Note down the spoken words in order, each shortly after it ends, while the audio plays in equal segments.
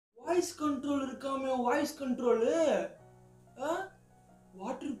Voice control இருக்காமே voice control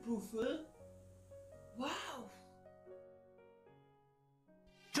waterproof wow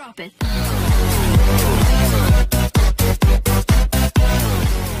drop it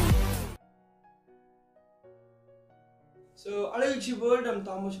so hello YouTube world I'm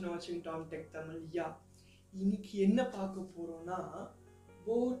Thomas and watching TOMTECHTAMIL yeah இன்னைக்கு என்ன பார்க்க போறோம்னா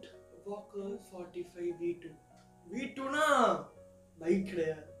boAt Rockerz 245v2 v2 னா bike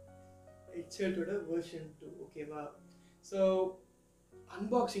கிடையாது ஹெட்செட்டோட version 2 ஓகேவா so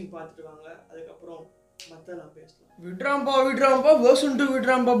unboxing பார்த்துட்டு வாங்க அதுக்கப்புறம் மத்தலாம் பேசலாம் விட்றாம்பா வெர்ஷன் 2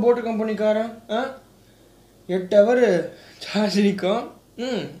 விட்றாம்பா boAt கம்பெனிக்காரன் 8 ஹவர் சார்ஜ் நிக்கும்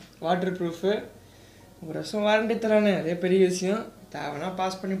வாட்டர் ப்ரூஃப் ஒரு வருஷம் வாரண்டி தரானே அதே பெரிய விஷயம் தேவைன்னா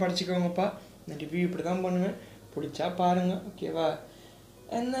பாஸ் பண்ணி படிச்சுக்கோங்கப்பா நான் ரிவ்யூ இப்படி தான் பண்ணுவேன் பிடிச்சா பாருங்க ஓகேவா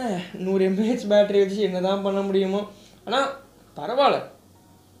என்ன 100 mAh பேட்டரி வச்சு என்ன தான் பண்ண முடியுமோ ஆனால் பரவாயில்ல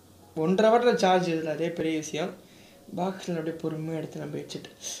 1.5 ஹவரில் சார்ஜ் இதில் அதே பெரிய விஷயம் பாக்ஸில் அப்படியே பொறுமையாக எடுத்து நம்ம வச்சுட்டு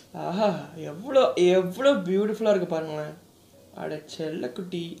ஆஹா எவ்வளோ எவ்வளோ பியூட்டிஃபுல்லாக இருக்குது பாருங்களேன் அட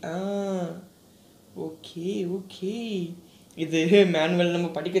செல்லக்குட்டி ஓகே ஓகே இது மேனுவல் நம்ம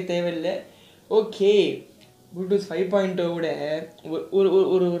படிக்க தேவையில்லை ஓகே ப்ளூடூத் 5.0வோட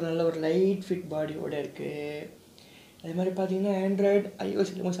ஒரு நல்ல ஒரு லைட் ஃபிட் பாடியோடு இருக்குது அதே மாதிரி பார்த்தீங்கன்னா ஆண்ட்ராய்டு iOS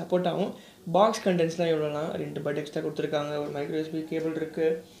எல்லாமே சப்போர்ட் ஆகும் பாக்ஸ் கண்டென்ட்ஸ்லாம் எவ்வளோலாம் 2 பட் எக்ஸ்ட்ரா கொடுத்துருக்காங்க ஒரு மைக்ரோ USB கேபிள்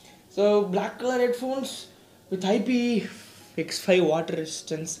இருக்குது so black colour headphones with IP65 water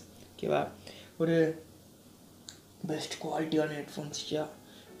resistance ஓகேவா ஒரு பெஸ்ட் குவாலிட்டியான ஹெட்ஃபோன்ஸ்யா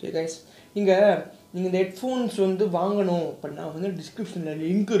ஓகே கைஸ் நீங்கள் இந்த ஹெட்ஃபோன்ஸ் வந்து வாங்கணும் அப்படின்னா வந்து டிஸ்கிரிப்ஷனில்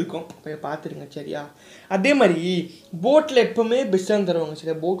லிங்க் இருக்கும் போய் பார்த்துருங்க சரியா அதே மாதிரி போட்டில் எப்போவுமே பெஸ்ட்டாக தருவாங்க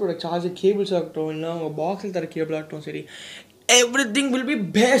சரியா போட்டோட சார்ஜர் கேபிள்ஸ் ஆகட்டும் இல்லை அவங்க பாக்ஸில் தர கேபிள் ஆகட்டும் சரி எவ்ரிதிங் வில் பி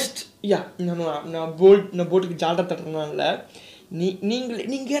பெஸ்ட் யா நான் போட்டுக்கு ஜால்ரா தட்டுறதுனால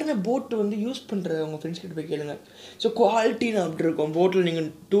நீங்கள் யாருன்னா போட்டு வந்து யூஸ் பண்ணுற உங்கள் ஃப்ரெண்ட்ஸ் கிட்ட போய் கேளுங்க ஸோ குவாலிட்டின்னு அப்படி இருக்கும் போட்டில் நீங்கள்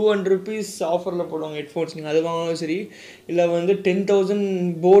 200 rupees ஆஃபரில் போடுவாங்க ஹெட்ஃபோன்ஸ் நீங்கள் அது வாங்கினாலும் சரி இல்லை வந்து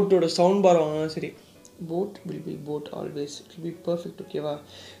 10,000 போட்டோட சவுண்ட் பார் வாங்கினாலும் சரி boAt will be boAt always it will be perfect ஓகேவா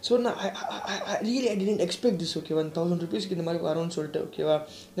ஸோ நான் I didn't expect this ஓகேவா 1000 rupeesக்கு இந்த மாதிரி வரும்னு சொல்லிட்டு ஓகேவா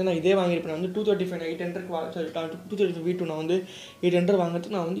நான் இதே வாங்கியிருப்பேன் நான் வந்து 235 235v2 நான் வந்து 800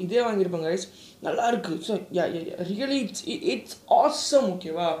 வாங்கிறதுக்கு நான் வந்து இதே வாங்கியிருப்பேன் கைஸ் நல்லா இருக்குது ஸோ ரியலி இட்ஸ் ஆசம்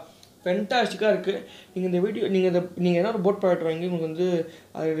ஓகேவா ஃபென்டாஸ்டிக்காக இருக்குது நீங்கள் இந்த வீடியோ நீங்கள் ஏதாவது ஒரு போட் ப்ராடக்ட் வாங்கி உங்களுக்கு வந்து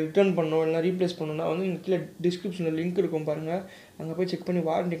அதை ரிட்டர்ன் பண்ணணும் இல்லைனா ரீப்ளேஸ் பண்ணணும்னா வந்து நீங்கள் கீழே டிஸ்கிரிப்ஷனில் லிங்க் இருக்கும் பாருங்கள் அங்கே போய் செக் பண்ணி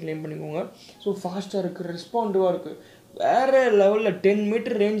வாரண்டி கிளைம் பண்ணிக்கோங்க ஸோ ஃபாஸ்ட்டாக இருக்குது ரெஸ்பாண்டிவாக இருக்குது வேறு லெவலில் 10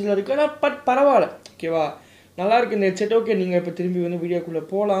 மீட்டர் ரேஞ்சில் இருக்குது ஆனால் பட் பரவாயில்ல ஓகேவா நல்லாயிருக்கு இந்த ஹெட்செட் ஓகே நீங்கள் இப்போ திரும்பி வந்து வீடியோக்குள்ளே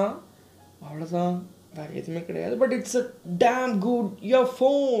போகலாம் அவ்வளோதான் வேறு எதுவுமே கிடையாது but it's a damn good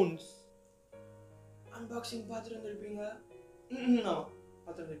earphones unboxing பார்த்துட்டு வந்துருப்பீங்க ஆமாம்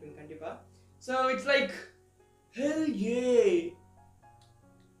பார்த்துருப்பீங்க கண்டிப்பாக ஸோ இட்ஸ் லைக் ஹெல் ஏ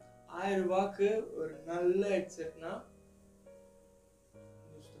 1000 ரூபாய்க்கு ஒரு நல்ல ஹெட்செட்னா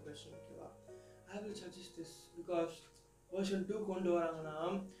ஓகேவா I will suggest this because version 2 கொண்டு வராங்கன்னா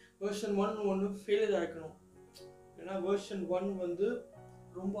வெர்ஷன் 1 ஒன்று ஃபெயிலியர் இருக்கணும் ஏன்னா வெர்ஷன் 1 வந்து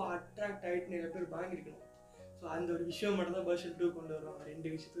ரொம்ப அட்ராக்ட் ஆகிட்டு நிறைய பேர் வாங்கியிருக்கணும் ஸோ அந்த ஒரு விஷயம் மட்டும் தான் வெர்ஷன் 2 கொண்டு வருவாங்க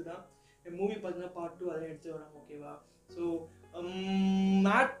 2 விஷயத்துக்கு தான் மூவி பார்த்தீங்கன்னா பார்ட் 2 அதெல்லாம் எடுத்து வராங்க ஓகேவா ஸோ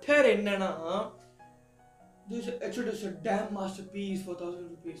மேட்டர் என்னன்னா this actually is a damn masterpiece for 1000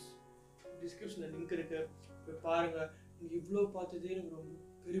 rupees டிஸ்கிரிப்ஷனில் லிங்க் இருக்கு போய் பாருங்க நீங்கள் இவ்வளோ பார்த்ததே எனக்கு ரொம்ப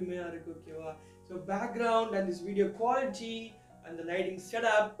பெருமையாக இருக்குது ஓகேவா so background and this video quality and the lighting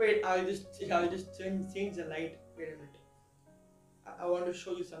setup I'll just change the light wait a minute I want to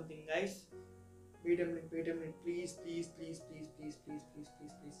show you something guys wait a minute please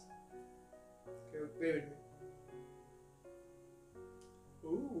okay wait a minute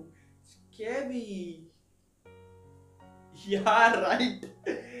ooh scary yeah right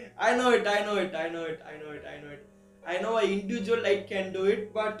I know it I know an individual light can do it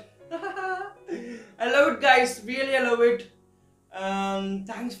but I love it guys really I love it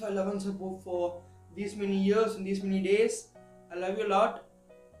thanks for love and support for these many years and these many days I love you a lot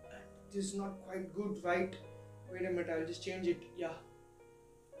this is not quite good right wait a minute I'll just change it yeah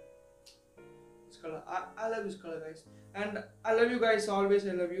this color I love this color guys and I love you guys always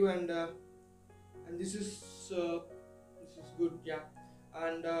I love you and this is good yeah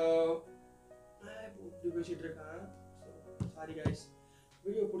and sorry guys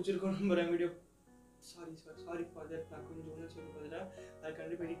video பிடிச்சிருக்கோம் நம்புறேன் video sorry for that நான் கொஞ்சம் ஒன்று சொல்லி பார்த்தா அது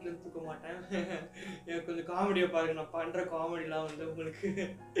கண்டிப்பாக எடிட்ல தூக்க மாட்டேன் எனக்கு கொஞ்சம் காமெடியை பாருங்க நான் பண்ணுற காமெடிலாம் வந்து உங்களுக்கு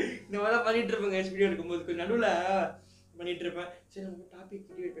இந்த மாதிரி பண்ணிட்டு இருப்பேன் வீடியோ எடுக்கும்போது கொஞ்சம் நடுவில் பண்ணிட்டு இருப்பேன் சரி நம்ம டாபிக்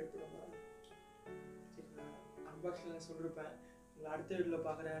வீடியோ எடுத்துருவோம் சரி நான் அன்பாக்சிங் சொல்லிருப்பேன் அடுத்த வீடியோவில்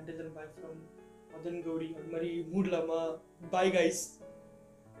பார்க்குறேன். until then bye from Madan Gowri. அது மாதிரி மூடலாமா? Bye guys.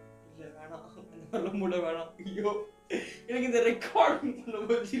 இல்லை வேணாம், அந்த மாதிரிலாம் மூட வேணாம். ஐயோ எனக்கு இந்த ரெக்கார்டிங்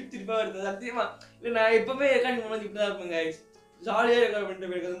பண்ணும்போது திருப்பா வருது சத்தியமா. இல்லை நான் எப்பவுமே ரெக்கார்டிங் பண்ணும்போது இப்படி தான் இருப்பேன் கைஸ். ஜாலியாக ரெக்கார்ட் பண்ணிட்டு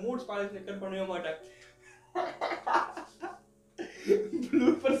போயிருக்கேன். அந்த மூட் ஸ்பாய்ஸ் ரெக்கார்ட் பண்ணவே மாட்டேன்.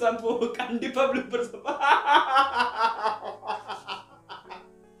 ப்ளூப்பர்ஸ் அப்போ கண்டிப்பா ப்ளூப்பர்ஸ் அப்பா.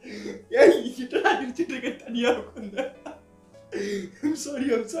 ஏய் இட்டா அடிச்சிட்டு இருக்க தனியா உட்கார்ந்து. I'm sorry.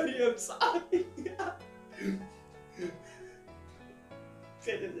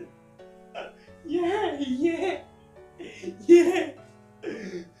 Yeah.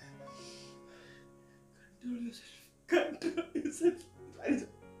 Control yourself.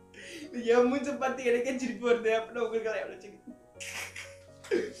 என் மூஞ்ச பார்த்து எனக்கே சிரிப்பு வருது. அப்படின்னா உங்களுக்கு அதை எவ்வளோ சிரிப்பு.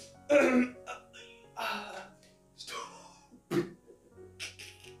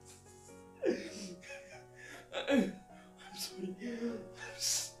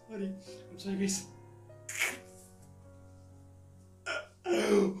 I'm sorry guys.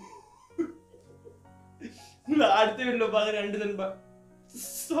 உங்களை அடுத்த வீடியோவில் பார்க்குறேன்.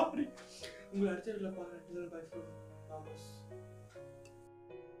 sorry. உங்களை அடுத்த வீடியோவில் பார்க்குறேன். bye from Rockerz.